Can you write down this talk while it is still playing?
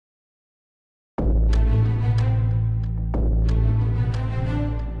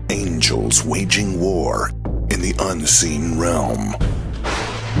angels waging war in the unseen realm.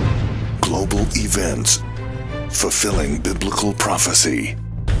 Global events fulfilling biblical prophecy.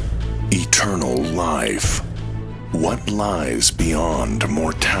 Eternal life. What lies beyond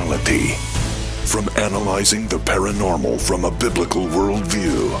mortality? From analyzing the paranormal from a biblical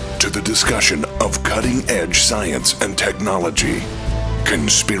worldview to the discussion of cutting-edge science and technology,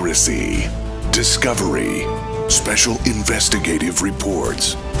 conspiracy, discovery, special investigative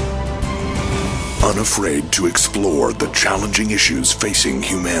reports. Unafraid to explore the challenging issues facing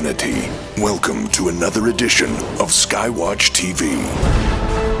humanity. Welcome to another edition of Skywatch TV.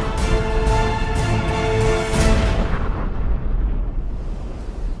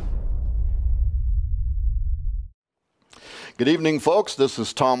 Good evening, folks. This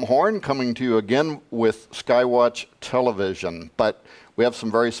is Tom Horn coming to you again with Skywatch Television. But we have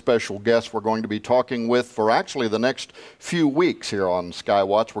some very special guests we're going to be talking with for actually the next few weeks here on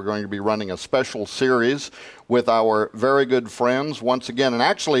Skywatch. We're going to be running a special series with our very good friends once again, and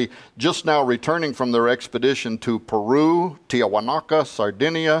actually just now returning from their expedition to Peru, Tiahuanaca,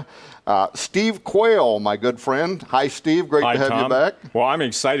 Sardinia. Steve Quayle, my good friend. Hi, Steve. Great to have you back. Well, I'm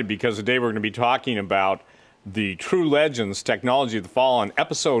excited because today we're going to be talking about the True Legends, Technology of the Fallen,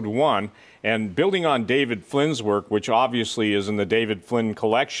 Episode 1, and building on David Flynn's work, which obviously is in the David Flynn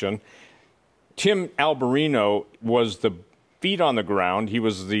collection. Tim Alberino was the feet on the ground. He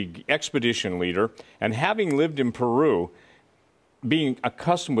was the expedition leader, and having lived in Peru, being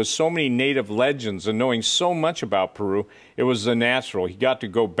accustomed with so many native legends and knowing so much about Peru, it was the natural. He got to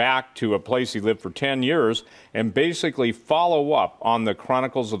go back to a place he lived for 10 years and basically follow up on the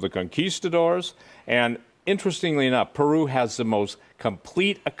chronicles of the conquistadors. And interestingly enough, Peru has the most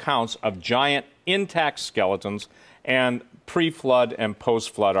complete accounts of giant intact skeletons and pre-flood and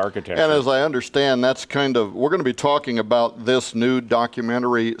post-flood architecture. And as I understand, that's kind of, we're going to be talking about this new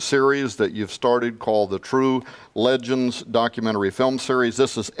documentary series that you've started called the True Legends Documentary Film Series.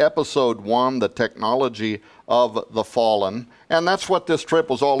 This is Episode 1, The Technology of the Fallen. And that's what this trip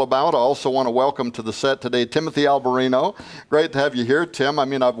was all about. I also want to welcome to the set today Timothy Alberino. Great to have you here, Tim. I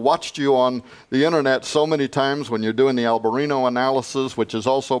mean, I've watched you on the internet so many times when you're doing the Alberino analysis, which is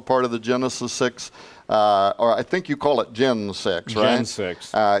also part of the Genesis 6, or I think you call it Gen 6, right? Gen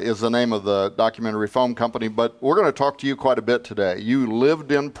 6. Is the name of the documentary film company. But we're going to talk to you quite a bit today. You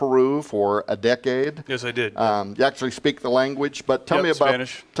lived in Peru for a decade. Yes, I did. You actually speak the language. But tell me about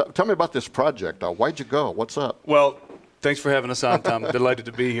Spanish. Tell me about this project. Why'd you go? What's up? Well, thanks for having us on, Tom. Delighted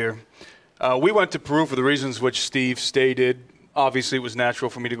to be here. We went to Peru for the reasons which Steve stated. Obviously, it was natural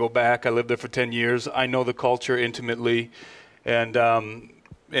for me to go back. I lived there for 10 years. I know the culture intimately, and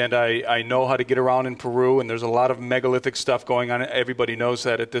I know how to get around in Peru, and there's a lot of megalithic stuff going on. Everybody knows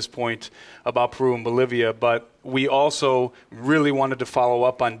that at this point about Peru and Bolivia, but we also really wanted to follow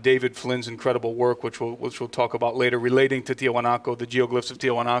up on David Flynn's incredible work, which we'll talk about later, relating to Tiahuanaco, the geoglyphs of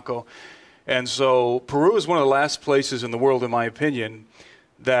Tiahuanaco. And so Peru is one of the last places in the world, in my opinion,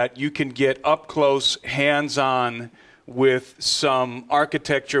 that you can get up close, hands-on with some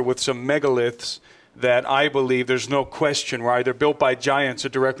architecture, with some megaliths that I believe there's no question were either built by giants or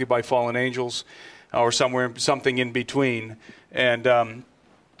directly by fallen angels or something in between. And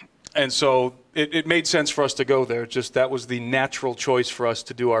so it made sense for us to go there. Just that was the natural choice for us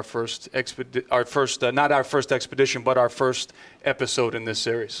to do our first not our first expedition, but our first episode in this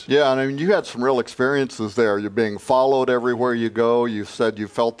series. Yeah, and I mean, you had some real experiences there. You're being followed everywhere you go. You said you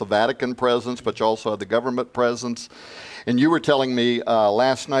felt the Vatican presence, but you also had the government presence. And you were telling me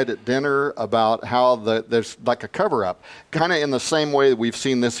last night at dinner about how there's like a cover-up, kind of in the same way that we've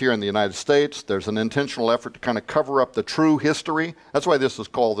seen this here in the United States. There's an intentional effort to kind of cover up the true history. That's why this is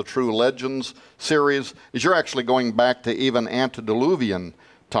called the True Legends series, is you're actually going back to even antediluvian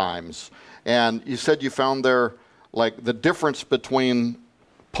times. And you said you found there, like, the difference between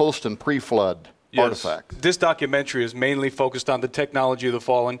post and pre-flood artifacts. This documentary is mainly focused on the technology of the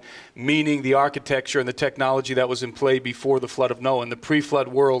fallen, meaning the architecture and the technology that was in play before the flood of Noah, in the pre-flood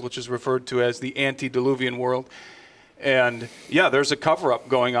world, which is referred to as the antediluvian world. And yeah, there's a cover-up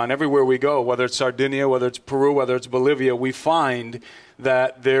going on everywhere we go, whether it's Sardinia, whether it's Peru, whether it's Bolivia. We find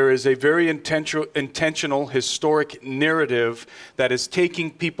that there is a very intentional historic narrative that is taking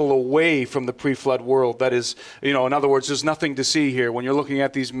people away from the pre-flood world. That is, you know, in other words, there's nothing to see here. When you're looking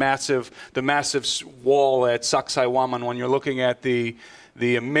at the massive wall at Sacsayhuaman, when you're looking at the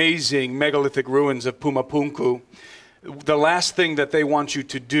amazing megalithic ruins of Pumapunku, the last thing that they want you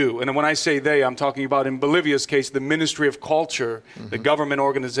to do, and when I say they, I'm talking about in Bolivia's case, the Ministry of Culture, the government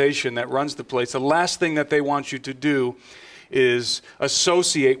organization that runs the place, the last thing that they want you to do is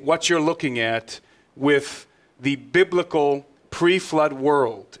associate what you're looking at with the biblical pre-flood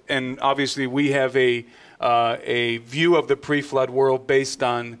world. And obviously we have a view of the pre-flood world based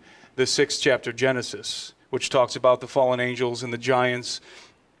on the 6th chapter Genesis, which talks about the fallen angels and the giants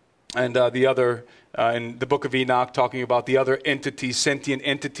and the other, in the book of Enoch, talking about the other entities, sentient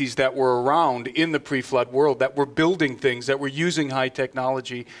entities that were around in the pre-flood world, that were building things, that were using high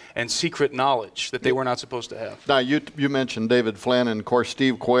technology and secret knowledge that they were not supposed to have. Now, you mentioned David Flynn, and of course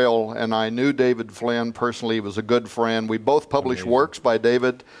Steve Quayle, and I knew David Flynn personally. He was a good friend. We both published works by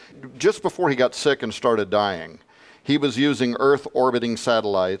David. Just before he got sick and started dying, he was using Earth orbiting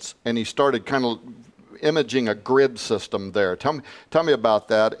satellites, and he started kind of imaging a grid system there. Tell me about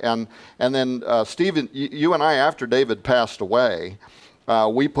that. And then Stephen, you and I, after David passed away,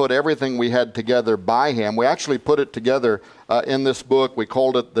 we put everything we had together by him. We actually put it together in this book. We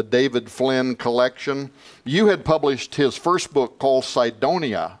called it the David Flynn Collection. You had published his first book called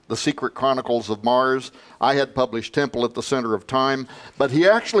Cydonia, The Secret Chronicles of Mars. I had published Temple at the Center of Time. But he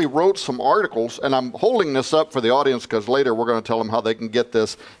actually wrote some articles, and I'm holding this up for the audience because later we're going to tell them how they can get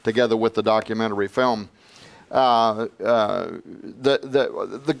this together with the documentary film. The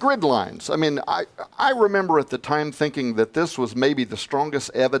grid lines. I mean, I remember at the time thinking that this was maybe the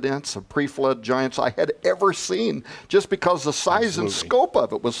strongest evidence of pre-flood giants I had ever seen, just because the size and scope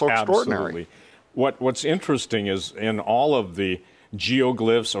of it was so extraordinary. What's interesting is in all of the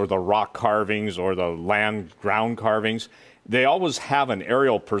geoglyphs or the rock carvings or the ground carvings, they always have an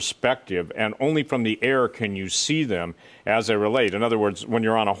aerial perspective, and only from the air can you see them as they relate. In other words, when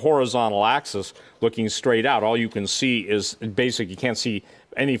you're on a horizontal axis looking straight out, all you can see is basic. You can't see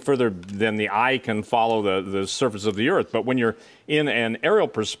any further than the eye can follow the surface of the Earth. But when you're in an aerial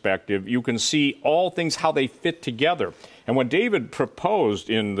perspective, you can see all things, how they fit together. And what David proposed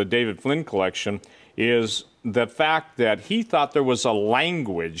in the David Flynn collection is the fact that he thought there was a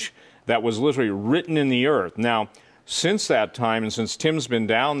language that was literally written in the Earth. Now, since that time, and since Tim's been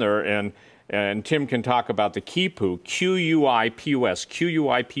down there, and Tim can talk about the Quipu, Q-U-I-P-U-S,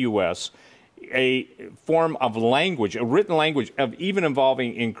 a form of language, a written language, of even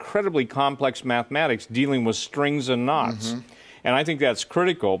involving incredibly complex mathematics dealing with strings and knots. And I think that's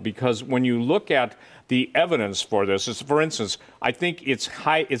critical, because when you look at the evidence for this, for instance, I think it's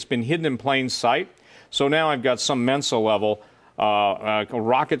been hidden in plain sight. So now I've got some Mensa level a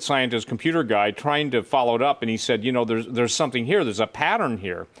rocket scientist, computer guy, trying to follow it up, and he said, you know, there's something here, there's a pattern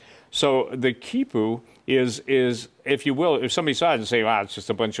here. So the Quipu is, if you will, if somebody saw it and say, wow, it's just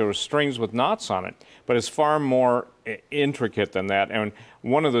a bunch of strings with knots on it, but it's far more intricate than that. And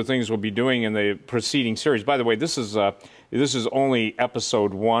one of the things we'll be doing in the preceding series, by the way, this is only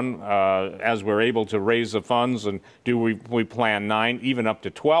episode 1, as we're able to raise the funds, and we plan 9, even up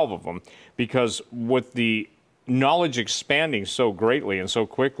to 12 of them, because with the knowledge expanding so greatly and so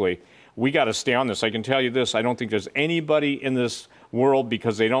quickly, we got to stay on this. I can tell you this, I don't think there's anybody in this world,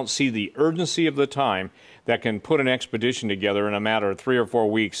 because they don't see the urgency of the time, that can put an expedition together in a matter of 3 or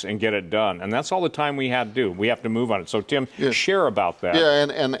 4 weeks and get it done. And that's all the time we had to do. We have to move on it. So Tim, share about that. Yeah,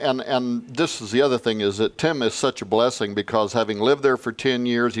 and this is the other thing, is that Tim is such a blessing, because having lived there for 10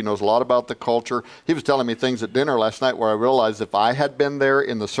 years, he knows a lot about the culture. He was telling me things at dinner last night where I realized if I had been there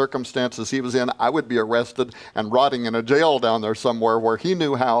in the circumstances he was in, I would be arrested and rotting in a jail down there somewhere, where he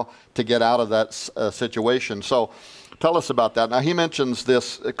knew how to get out of that situation. So tell us about that. Now, he mentions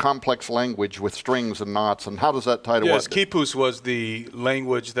this complex language with strings and knots, and how does that tie to what? Yes, Quipus was the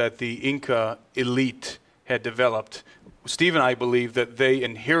language that the Inca elite had developed. Steve and I believe that they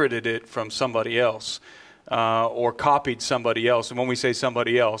inherited it from somebody else, or copied somebody else. And when we say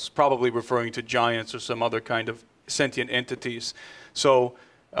somebody else, probably referring to giants or some other kind of sentient entities. So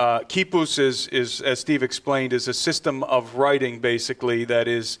Quipus is, as Steve explained, is a system of writing, basically, that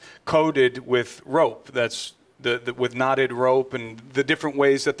is coded with rope. That's with knotted rope, and the different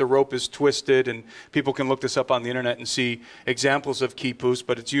ways that the rope is twisted, and people can look this up on the internet and see examples of Quipus,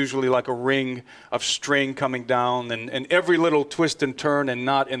 but it's usually like a ring of string coming down, and every little twist and turn and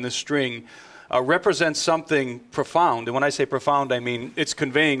knot in the string represents something profound. And when I say profound, I mean it's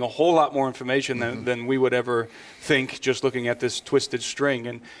conveying a whole lot more information than we would ever think just looking at this twisted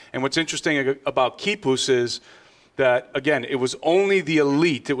string. And what's interesting about Quipus is that, again, it was only the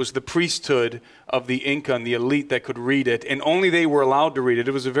elite, it was the priesthood of the Inca and the elite that could read it, and only they were allowed to read it.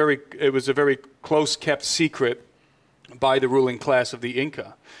 It was a very close-kept secret by the ruling class of the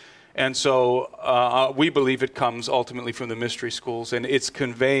Inca. And so we believe it comes ultimately from the mystery schools, and it's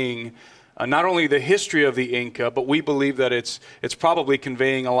conveying not only the history of the Inca, but we believe that it's probably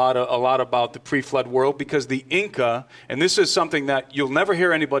conveying a lot about the pre-flood world, because the Inca, and this is something that you'll never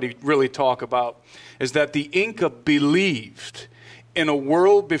hear anybody really talk about, is that the Inca believed in a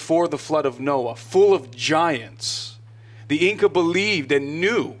world before the flood of Noah, full of giants. The Inca believed and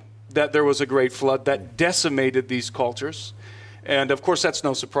knew that there was a great flood that decimated these cultures. And of course, that's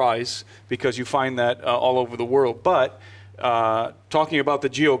no surprise because you find that all over the world. But talking about the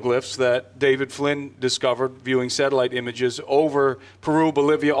geoglyphs that David Flynn discovered viewing satellite images over Peru,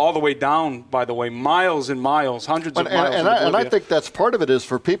 Bolivia, all the way down, by the way, miles and miles, hundreds of miles. And I think that's part of it is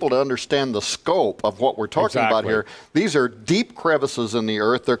for people to understand the scope of what we're talking about here. These are deep crevices in the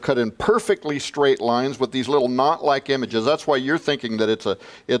earth. They're cut in perfectly straight lines with these little knot-like images. That's why you're thinking that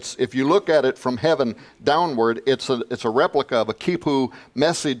it's if you look at it from heaven downward, it's a replica of a Quipu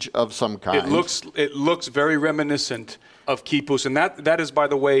message of some kind. It looks very reminiscent of Quipus, and that is, by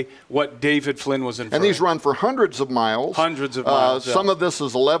the way, what David Flynn was inferring. And these run for hundreds of miles. Hundreds of miles. Some of this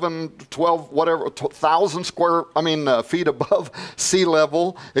is 11, 12, whatever, 1,000 feet above sea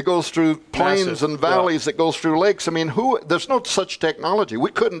level. It goes through plains and valleys. It goes through lakes. I mean, there's no such technology. We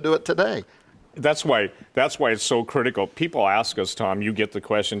couldn't do it today. That's why it's so critical. People ask us, Tom, you get the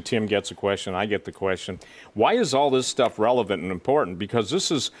question, Tim gets a question, I get the question. Why is all this stuff relevant and important? Because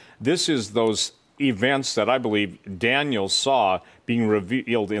this is those events that I believe Daniel saw being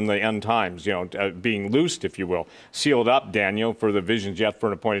revealed in the end times, being loosed, if you will. Sealed up, Daniel, for the visions yet for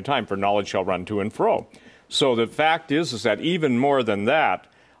an appointed time, for knowledge shall run to and fro. So the fact is that even more than that,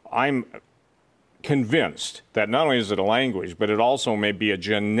 I'm convinced that not only is it a language, but it also may be a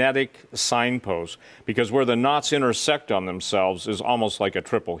genetic signpost, because where the knots intersect on themselves is almost like a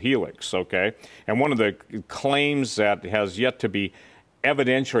triple helix, okay? And one of the claims that has yet to be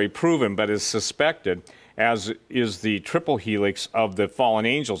evidentially proven, but is suspected, as is the triple helix of the fallen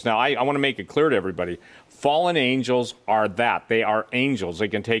angels. Now, I want to make it clear to everybody, fallen angels are that. They are angels. They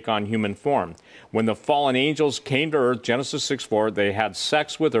can take on human form. When the fallen angels came to earth, Genesis 6:4, they had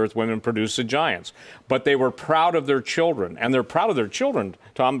sex with earth women, produced the giants. But they were proud of their children. And they're proud of their children,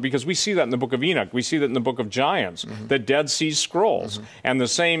 Tom, because we see that in the book of Enoch. We see that in the book of Giants, the Dead Sea Scrolls. And the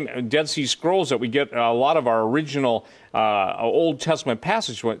same Dead Sea Scrolls that we get a lot of our original Old Testament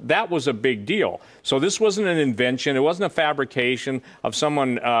passage, that was a big deal. So this wasn't an invention. It wasn't a fabrication of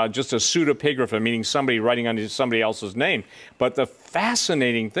someone, just a pseudepigrapha, meaning somebody writing under somebody else's name. But the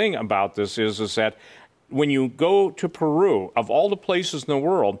fascinating thing about this is that when you go to Peru, of all the places in the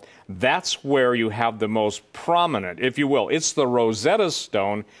world, that's where you have the most prominent, if you will. It's the Rosetta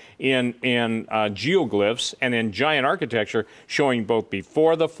Stone in geoglyphs and in giant architecture, showing both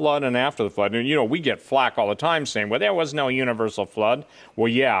before the flood and after the flood. And, we get flack all the time saying, well, there was no universal flood. Well,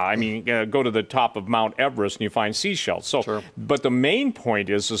 yeah, I mean, go to the top of Mount Everest and you find seashells. So, sure. But the main point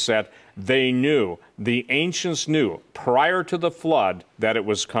is that they knew, the ancients knew prior to the flood that it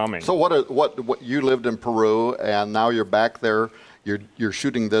was coming. So what you lived in Peru and now you're back there, you're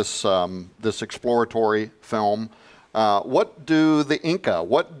shooting this exploratory film. What do the Inca,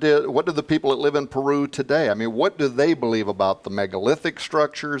 what do the people that live in Peru today, I mean, what do they believe about the megalithic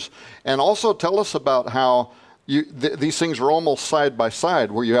structures? And also tell us about how these things are almost side by side,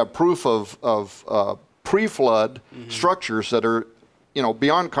 where you have proof of pre-flood structures that are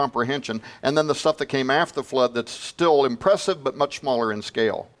beyond comprehension, and then the stuff that came after the flood that's still impressive but much smaller in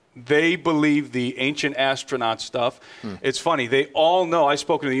scale. They believe the ancient astronaut stuff. It's funny, they all know. I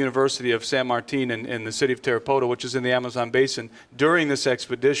spoke to the University of San Martin in the city of Tarapoto, which is in the Amazon basin, during this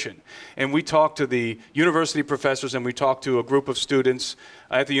expedition. And we talked to the university professors and we talked to a group of students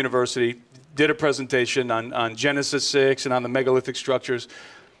at the university, did a presentation on Genesis 6 and on the megalithic structures.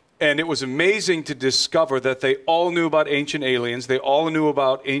 And it was amazing to discover that they all knew about ancient aliens. They all knew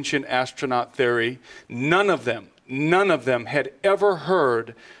about ancient astronaut theory. None of them had ever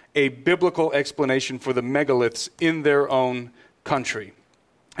heard a biblical explanation for the megaliths in their own country,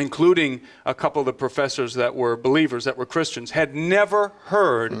 including a couple of the professors that were believers, that were Christians, had never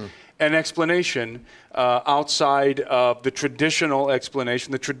heard an explanation outside of the traditional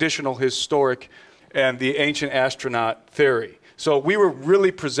explanation, the traditional historic and the ancient astronaut theory. So we were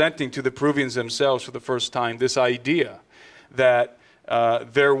really presenting to the Peruvians themselves for the first time this idea that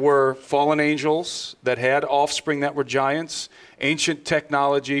there were fallen angels that had offspring that were giants, ancient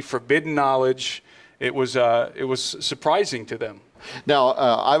technology, forbidden knowledge. It was surprising to them. Now,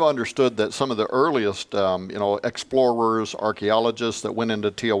 I've understood that some of the earliest, explorers, archaeologists that went into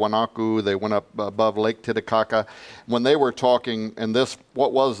Tiwanaku, they went up above Lake Titicaca, when they were talking, and this,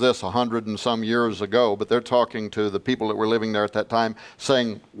 what was this, 100 and some years ago, but they're talking to the people that were living there at that time,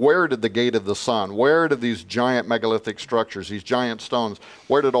 saying, where did the gate of the sun, where did these giant megalithic structures, these giant stones,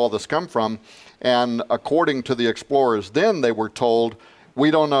 where did all this come from? And according to the explorers then, they were told, we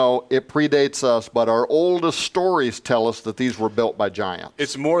don't know, it predates us, but our oldest stories tell us that these were built by giants.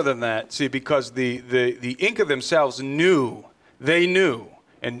 It's more than that, see, because the Inca themselves knew, they knew,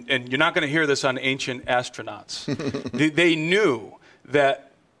 and you're not going to hear this on Ancient Astronauts. They knew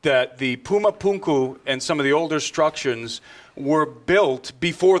that the Puma Punku and some of the older structures were built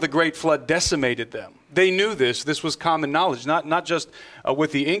before the Great Flood decimated them. They knew this. This was common knowledge, not just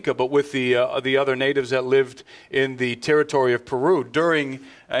with the Inca, but with the other natives that lived in the territory of Peru during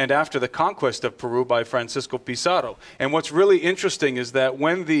and after the conquest of Peru by Francisco Pizarro. And what's really interesting is that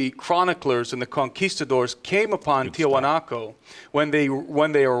when the chroniclers and the conquistadors came upon Tiwanaku, when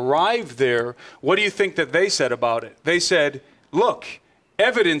they arrived there, what do you think that they said about it? They said, look,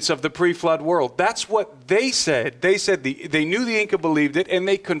 evidence of the pre-flood world. That's what they said. They said they knew the Inca believed it, and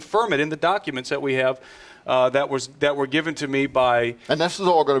they confirm it in the documents that we have that were given to me by... And this is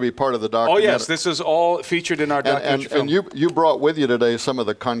all going to be part of the document. Oh, yes. This is all featured in our documentary film. And you brought with you today some of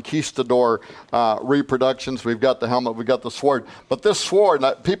the conquistador reproductions. We've got the helmet, we've got the sword. But this sword,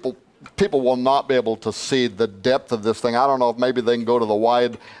 people will not be able to see the depth of this thing. I don't know if maybe they can go to the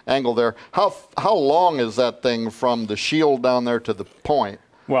wide angle there. How long is that thing from the shield down there to the point?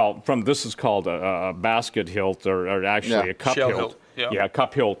 Well, this is called a basket hilt, or actually a cup hilt. Yeah,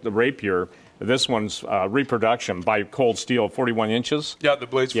 cup hilt, the rapier. This one's reproduction by cold steel, 41 inches. Yeah, the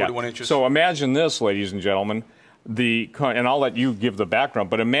blade's 41 inches. So imagine this, ladies and gentlemen. And I'll let you give the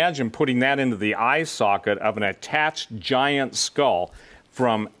background, but imagine putting that into the eye socket of an attached giant skull,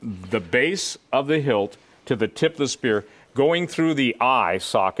 from the base of the hilt to the tip of the spear, going through the eye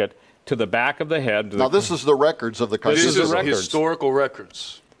socket to the back of the head. Now, this is the records of the country. This is historical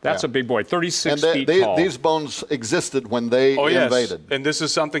records. That's a big boy, 36 feet tall. These bones existed when they invaded. And this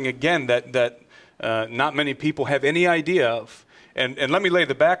is something, again, that not many people have any idea of. And let me lay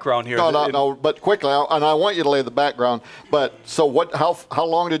the background here. No, but quickly, and I want you to lay the background. But so how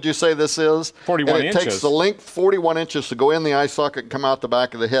long did you say this is? 41 inches. It takes the length 41 inches to go in the eye socket and come out the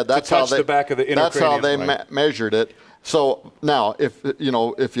back of the head. That's how they, the back of the inner That's how they right. measured it. So now, if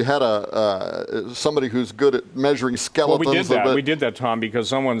you had somebody who's good at measuring skeletons, we did that, Tom, because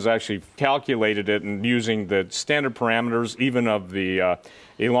someone's actually calculated it and using the standard parameters, even of the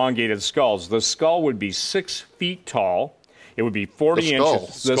elongated skulls. The skull would be 6 feet tall. It would be 40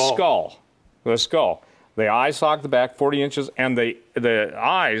 inches. The skull. The eye socket, the back, 40 inches, and the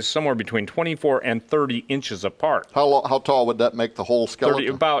eyes somewhere between 24 and 30 inches apart. How tall would that make the whole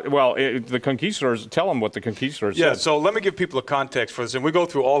skeleton? The conquistadors, tell them what the conquistadors said. Yeah, so let me give people a context for this, and we go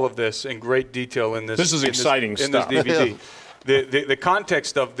through all of this in great detail in this. This is exciting stuff. In this DVD. The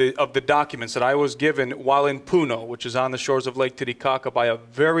context of the documents that I was given while in Puno, which is on the shores of Lake Titicaca, by a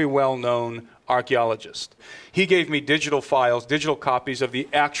very well-known archaeologist. He gave me digital files, digital copies of the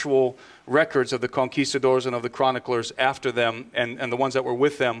actual records of the conquistadors and of the chroniclers after them, and the ones that were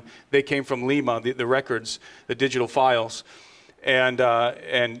with them. They came from Lima, the records, the digital files. And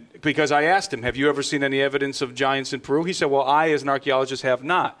because I asked him, have you ever seen any evidence of giants in Peru? He said, well, I, as an archaeologist, have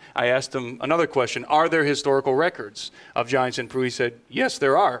not. I asked him another question. Are there historical records of giants in Peru? He said, yes,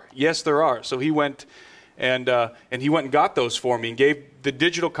 there are. Yes, there are. So he went and got those for me and gave the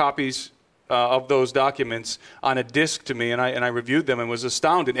digital copies of those documents on a disc to me, and I reviewed them and was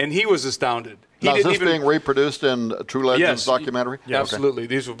astounded. And he was astounded. Now, is this being reproduced in True Legends documentary? Yeah, absolutely.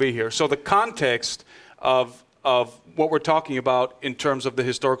 These will be here. So the context of what we're talking about in terms of the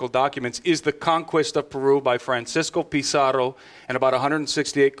historical documents is the conquest of Peru by Francisco Pizarro and about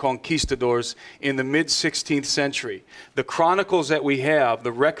 168 conquistadors in the mid-16th century. The chronicles that we have,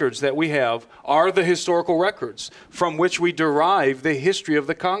 the records that we have, are the historical records from which we derive the history of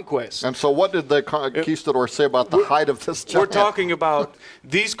the conquest. And so what did the conquistadors say about the height of this giant? We're talking about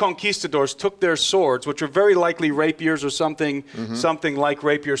these conquistadors took their swords, which were very likely rapiers or something like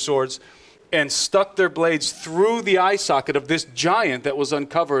rapier swords, and stuck their blades through the eye socket of this giant that was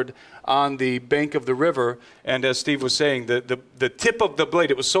uncovered on the bank of the river. And as Steve was saying, the tip of the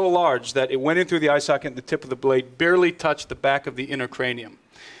blade, it was so large that it went in through the eye socket and the tip of the blade barely touched the back of the inner cranium.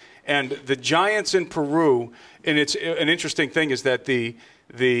 And the giants in Peru, and it's an interesting thing is that the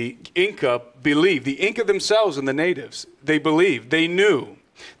Inca believed, the Inca themselves and the natives, they believed, they knew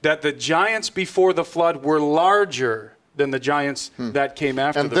that the giants before the flood were larger than the giants that came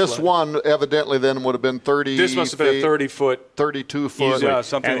after the flood. And this one evidently then would have been 30 This must have been a 30-foot. 32 foot. Yeah,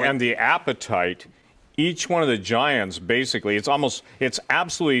 something like that. And the appetite, each one of the giants, basically, it's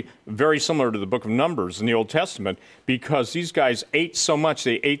absolutely very similar to the book of Numbers in the Old Testament, because these guys ate so much,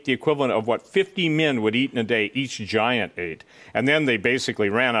 they ate the equivalent of what 50 men would eat in a day, each giant ate. And then they basically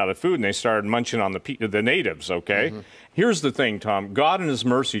ran out of food and they started munching on the natives, okay? Here's the thing, Tom. God in His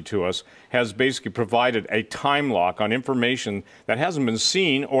mercy to us has basically provided a time lock on information that hasn't been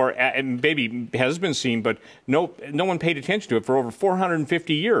seen, or maybe has been seen, but no one paid attention to it for over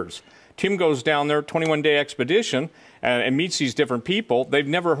 450 years. Tim goes down there, 21-day expedition, and meets these different people. They've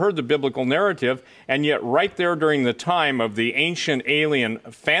never heard the biblical narrative, and yet right there during the time of the ancient alien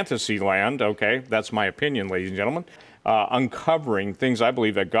fantasy land, okay, that's my opinion, ladies and gentlemen, uncovering things I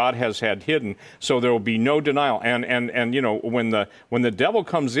believe that God has had hidden, so there will be no denial. And you know, when the devil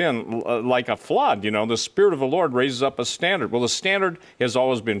comes in like a flood, you know, the Spirit of the Lord raises up a standard. Well, the standard has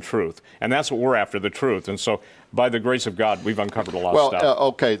always been truth, and that's what we're after, the truth. And so, by the grace of God, we've uncovered a lot of stuff.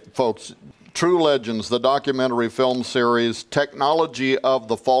 Okay, folks. True Legends, the documentary film series. Technology of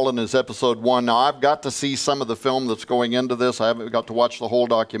the Fallen is episode 1. Now, I've got to see some of the film that's going into this. I haven't got to watch the whole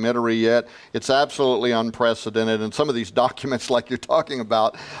documentary yet. It's absolutely unprecedented, and some of these documents, like you're talking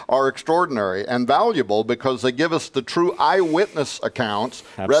about, are extraordinary and valuable because they give us the true eyewitness accounts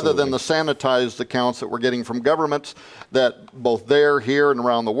rather than the sanitized accounts that we're getting from governments that both there, here, and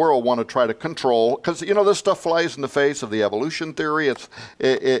around the world want to try to control. Because, you know, this stuff flies in the face of the evolution theory.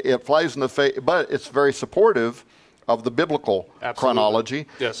 It flies in the face, but it's very supportive of the biblical chronology.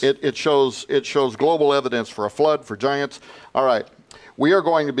 Yes. It shows global evidence for a flood, for giants. All right. We are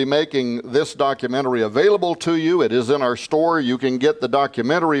going to be making this documentary available to you. It is in our store. You can get the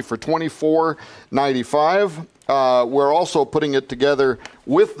documentary for $24.95. We're also putting it together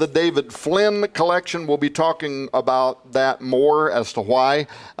with the David Flynn collection. We'll be talking about that more as to why.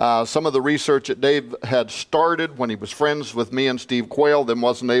 Some of the research that Dave had started when he was friends with me and Steve Quayle, then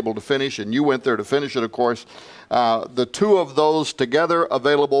wasn't able to finish, and you went there to finish it, of course. The two of those together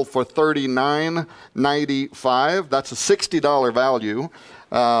available for $39.95. That's a $60 value,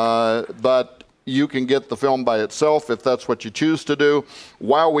 but you can get the film by itself if that's what you choose to do.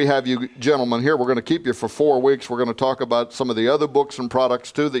 While we have you gentlemen here, we're going to keep you for 4 weeks. We're going to talk about some of the other books and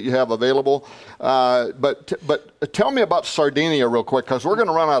products too that you have available. But tell me about Sardinia real quick, because we're going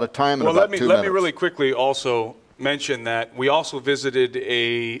to run out of time in about 2 minutes. Let me really quickly also mention that we also visited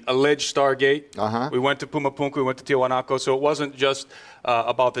a alleged Stargate. We went to Pumapunku, we went to Tiwanaku, so it wasn't just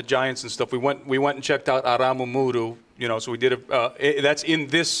about the giants and stuff. We went and checked out Aramumuru, you know, so we did that's in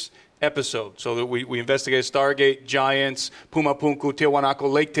this episode. So that we investigated Stargate, giants, Pumapunku,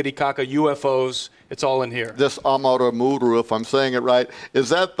 Tiwanaku, Lake Titicaca, UFOs. It's all in here. This Aramumuru, if I'm saying it right, is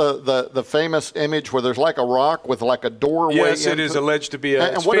that the famous image where there's like a rock with like a doorway? Yes, it is alleged to be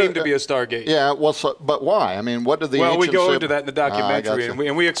it's famed to be a Stargate. Yeah, well, but why? I mean, what did the ancients we go say? into that in the documentary,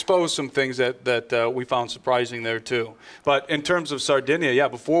 and we expose some things that we found surprising there too. But in terms of Sardinia, yeah,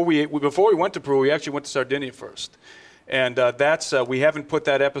 before we went to Peru, we actually went to Sardinia first. And we haven't put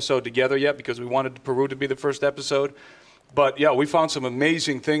that episode together yet because we wanted Peru to be the first episode. But yeah, we found some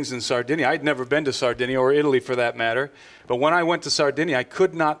amazing things in Sardinia. I'd never been to Sardinia or Italy for that matter. But when I went to Sardinia, I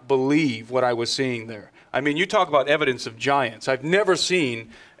could not believe what I was seeing there. I mean, you talk about evidence of giants. I've never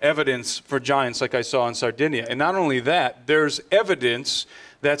seen evidence for giants like I saw in Sardinia. And not only that, there's evidence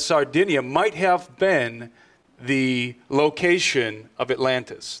that Sardinia might have been the location of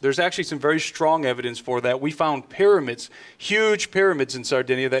Atlantis. There's actually some very strong evidence for that. We found pyramids, huge pyramids in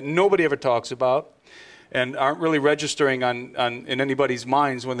Sardinia that nobody ever talks about and aren't really registering in anybody's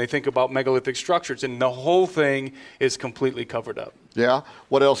minds when they think about megalithic structures. And the whole thing is completely covered up. Yeah.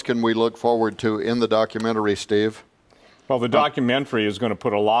 What else can we look forward to in the documentary, Steve? Well, the documentary is going to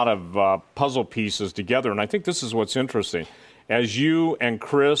put a lot of puzzle pieces together, and I think this is what's interesting. As you and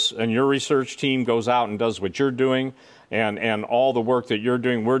Chris and your research team goes out and does what you're doing and all the work that you're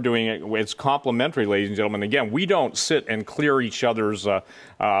doing, we're doing it. It's complementary, ladies and gentlemen. Again, we don't sit and clear each other's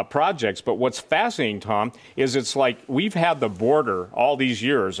projects, but what's fascinating, Tom, is it's like we've had the border all these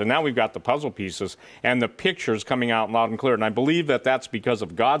years, and now we've got the puzzle pieces and the pictures coming out loud and clear. And I believe that that's because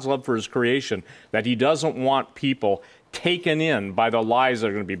of God's love for his creation, that he doesn't want people taken in by the lies that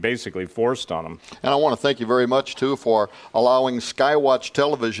are going to be basically forced on them. And I want to thank you very much, too, for allowing Skywatch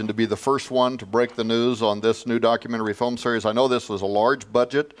Television to be the first one to break the news on this new documentary film series. I know this was a large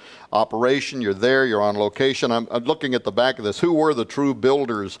budget operation. You're there, you're on location. I'm looking at the back of this. Who were the true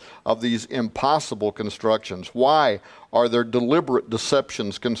builders of these impossible constructions? Why are there deliberate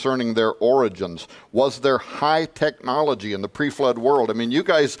deceptions concerning their origins? Was there high technology in the pre-flood world? I mean, you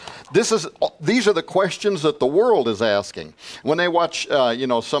guys, these are the questions that the world is asking. When they watch, you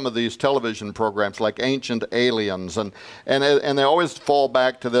know, some of these television programs like Ancient Aliens, and they always fall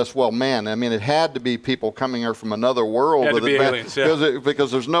back to this, well, man, I mean, it had to be people coming here from another world. Had to be aliens, yeah.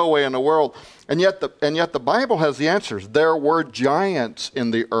 Because there's no way in the world. And yet the Bible has the answers. There were giants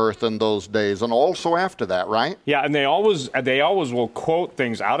in the earth in those days and also after that, right? Yeah, and they all always will quote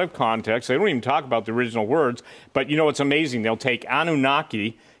things out of context. They don't even talk about the original words. But you know, it's amazing. They'll take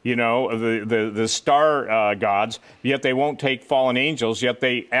Anunnaki, you know, the star gods, yet they won't take fallen angels, yet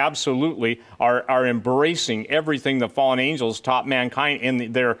they absolutely are embracing everything the fallen angels taught mankind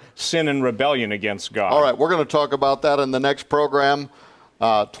in their sin and rebellion against God. All right, we're going to talk about that in the next program.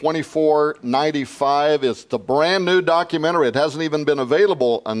 2495 is the brand new documentary. It hasn't even been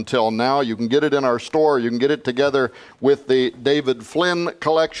available until now. You can get it in our store. You can get it together with the David Flynn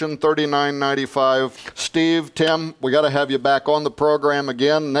collection, $39.95. Steve, Tim, we got to have you back on the program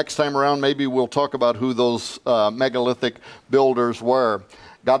again. Next time around, maybe we'll talk about who those megalithic builders were.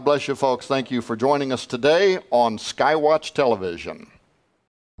 God bless you, folks. Thank you for joining us today on Skywatch Television.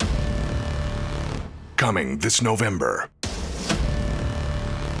 Coming this November.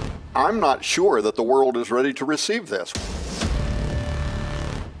 I'm not sure that the world is ready to receive this.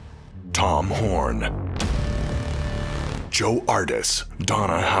 Tom Horn, Joe Ardis,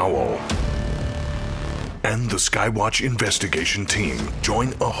 Donna Howell, and the Skywatch investigation team join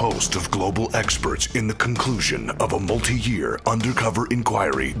a host of global experts in the conclusion of a multi-year undercover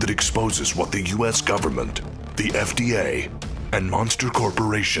inquiry that exposes what the U.S. government, the FDA, and monster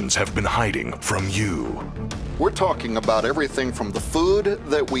corporations have been hiding from you. We're talking about everything from the food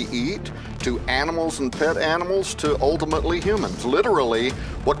that we eat, to animals and pet animals, to ultimately humans. Literally,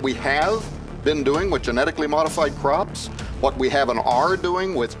 what we have been doing with genetically modified crops, what we have and are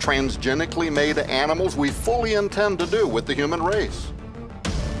doing with transgenically made animals, we fully intend to do with the human race.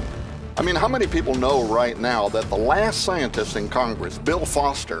 I mean, how many people know right now that the last scientist in Congress, Bill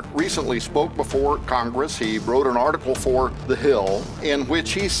Foster, recently spoke before Congress? He wrote an article for The Hill in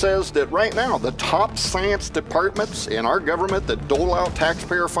which he says that right now the top science departments in our government that dole out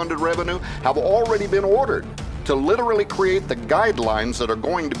taxpayer-funded revenue have already been ordered to literally create the guidelines that are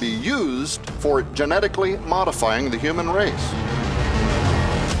going to be used for genetically modifying the human race.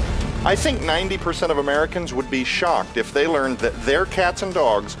 I think 90% of Americans would be shocked if they learned that their cats and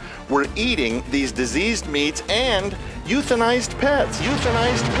dogs were eating these diseased meats and euthanized pets.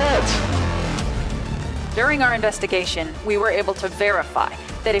 During our investigation, we were able to verify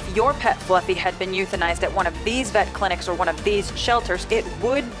that if your pet Fluffy had been euthanized at one of these vet clinics or one of these shelters, it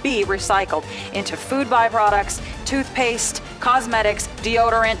would be recycled into food byproducts, toothpaste, cosmetics,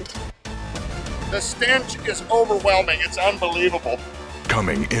 deodorant. The stench is overwhelming. It's unbelievable.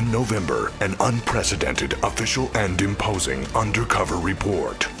 Coming in November, an unprecedented, official and imposing undercover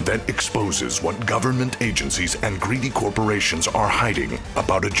report that exposes what government agencies and greedy corporations are hiding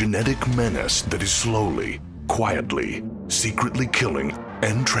about a genetic menace that is slowly, quietly, secretly killing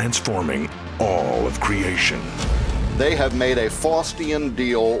and transforming all of creation. They have made a Faustian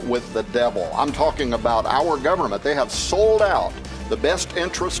deal with the devil. I'm talking about our government. They have sold out the best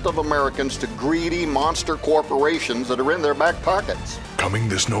interest of Americans to greedy monster corporations that are in their back pockets. Coming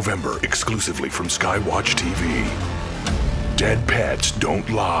this November exclusively from Skywatch TV. Dead Pets Don't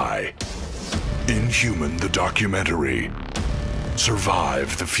Lie. Inhuman the documentary.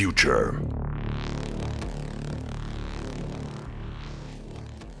 Survive the Future.